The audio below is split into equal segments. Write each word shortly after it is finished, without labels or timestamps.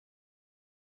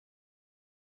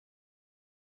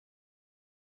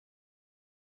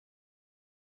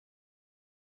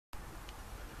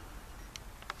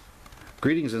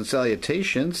Greetings and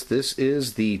salutations. This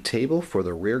is the table for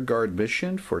the Rearguard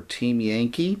mission for Team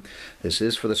Yankee. This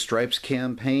is for the Stripes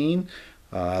campaign.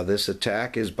 This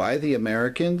attack is by the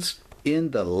Americans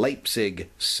in the Leipzig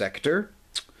sector.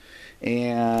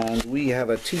 And we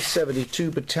have a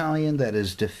T-72 battalion that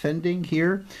is defending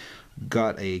here.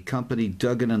 Got a company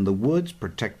dug in the woods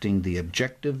protecting the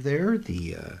objective there,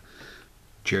 the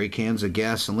jerry cans of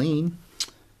gasoline.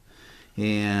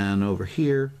 And over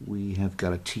here we have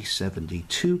got a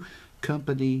T-72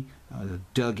 company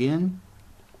dug in,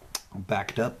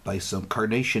 backed up by some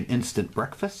Carnation instant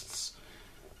breakfasts.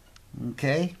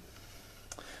 Okay,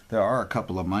 there are a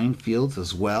couple of minefields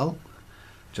as well,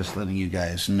 just letting you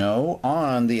guys know.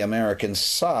 On the American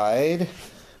side,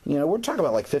 you know, we're talking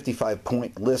about like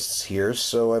 55-point lists here,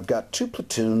 so I've got two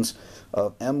platoons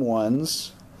of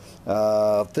M1s.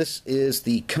 This is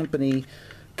the company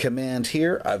command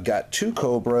here. I've got two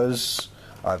Cobras,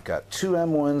 I've got two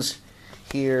M1s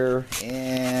here,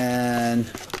 and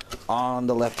on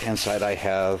the left hand side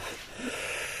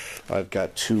I've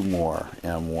got two more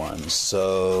M1s.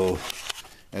 So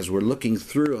as we're looking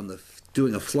through on the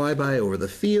doing a flyby over the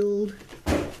field,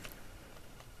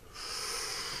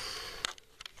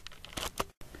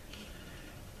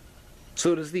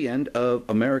 so it is the end of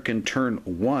American turn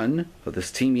 1 of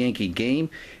this Team Yankee game,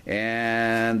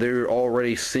 and they're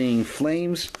already seeing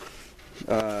flames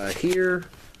here,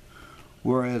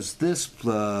 whereas this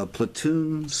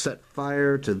platoon set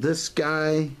fire to this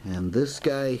guy and this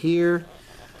guy here.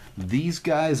 These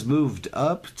guys moved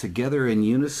up together in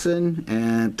unison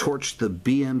and torched the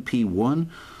BMP-1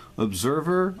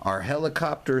 observer. Our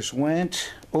helicopters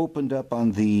went, opened up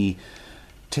on the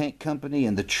tank company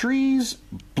in the trees,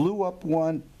 blew up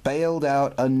one, bailed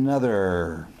out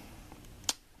another.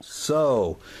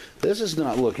 So this is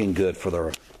not looking good for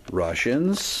the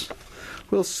Russians.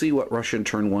 We'll see what Russian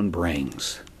turn 1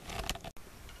 brings.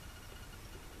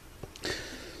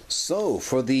 So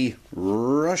for the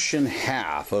Russian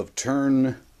half of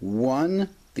turn 1,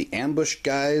 the ambush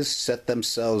guys set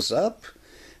themselves up,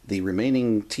 the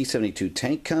remaining T-72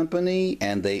 tank company,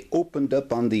 and they opened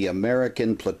up on the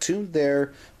American platoon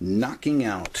there, knocking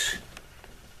out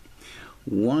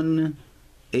one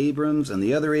Abrams, and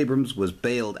the other Abrams was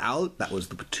bailed out. That was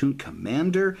the platoon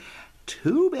commander.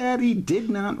 Too bad he did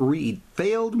not read.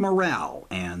 Failed morale,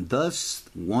 and thus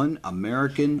one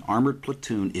American armored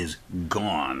platoon is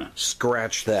gone.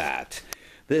 Scratch that.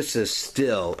 This is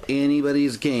still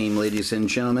anybody's game, ladies and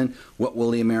gentlemen. What will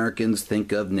the Americans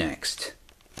think of next?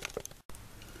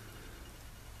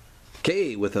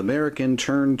 Okay, with American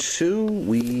turn 2,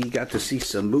 we got to see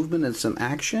some movement and some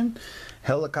action.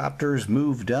 Helicopters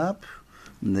moved up.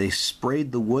 They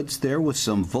sprayed the woods there with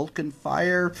some Vulcan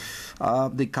fire.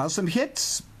 They caused some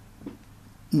hits.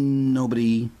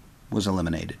 Nobody was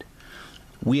eliminated.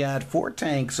 We had 4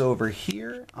 tanks over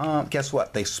here. Guess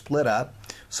what? They split up.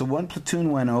 So one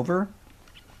platoon went over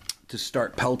to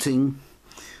start pelting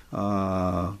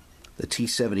the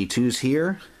T-72s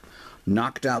here.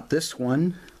 Knocked out this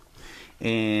one.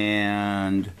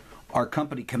 And our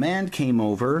company command came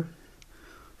over,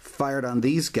 fired on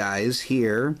these guys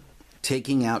here,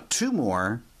 taking out 2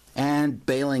 more and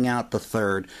bailing out the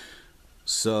 3rd.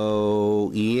 So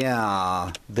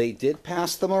yeah, they did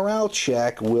pass the morale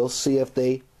check. We'll see if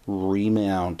they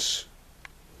remount.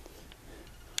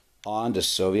 On to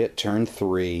Soviet turn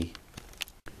 3.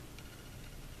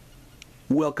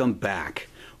 Welcome back.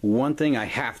 One thing I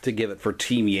have to give it for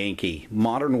Team Yankee: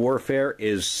 modern warfare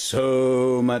is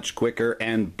so much quicker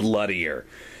and bloodier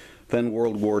than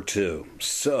World War II.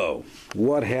 So,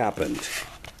 what happened?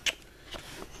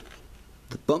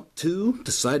 The Bump 2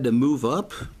 decided to move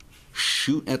up,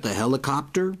 shoot at the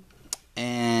helicopter,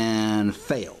 and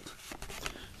failed.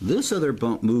 This other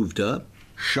bump moved up,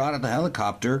 shot at the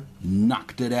helicopter,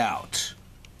 knocked it out.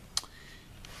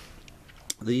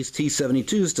 These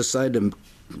T-72s decided to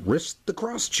risk the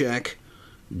cross-check,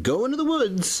 go into the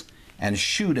woods, and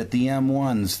shoot at the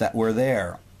M1s that were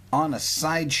there on a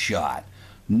side shot.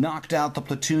 Knocked out the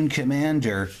platoon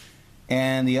commander,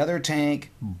 and the other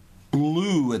tank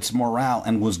blew its morale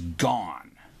and was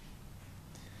gone.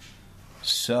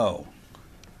 So,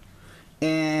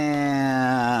 and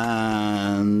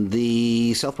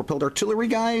the self-propelled artillery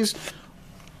guys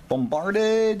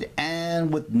bombarded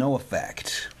and with no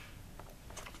effect.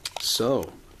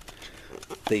 So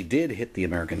they did hit the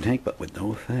American tank, but with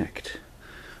no effect.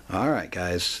 Alright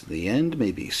guys, the end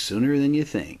may be sooner than you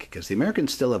think, because the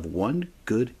Americans still have 1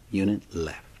 good unit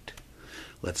left.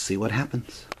 Let's see what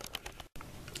happens.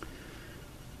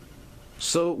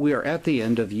 So we are at the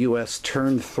end of U.S.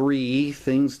 turn 3.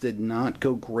 Things did not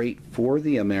go great for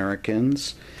the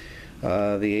Americans.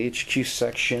 The HQ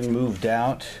section moved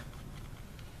out.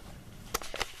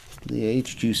 The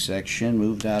HQ section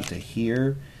moved out to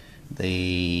here.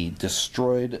 They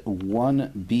destroyed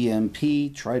one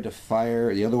BMP, tried to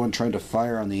fire, the other one tried to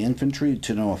fire on the infantry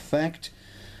to no effect.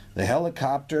 The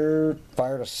helicopter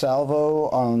fired a salvo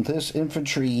on this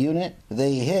infantry unit.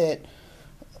 They hit,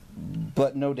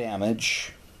 but no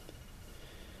damage.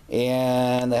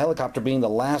 And the helicopter, being the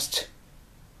last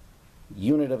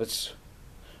unit of its,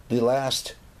 the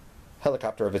last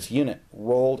helicopter of its unit,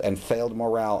 rolled and failed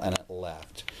morale, and it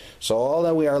left. So all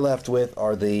that we are left with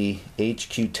are the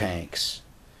HQ tanks.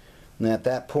 And at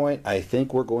that point, I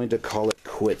think we're going to call it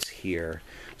quits here.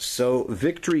 So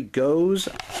victory goes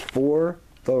for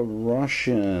the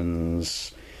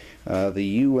Russians. The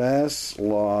U.S.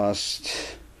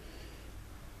 lost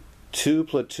two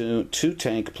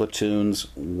tank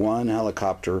platoons, one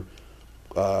helicopter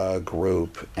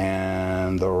group,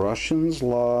 and the Russians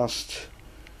lost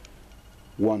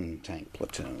one tank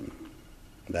platoon.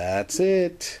 That's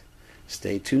it.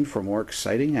 Stay tuned for more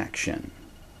exciting action.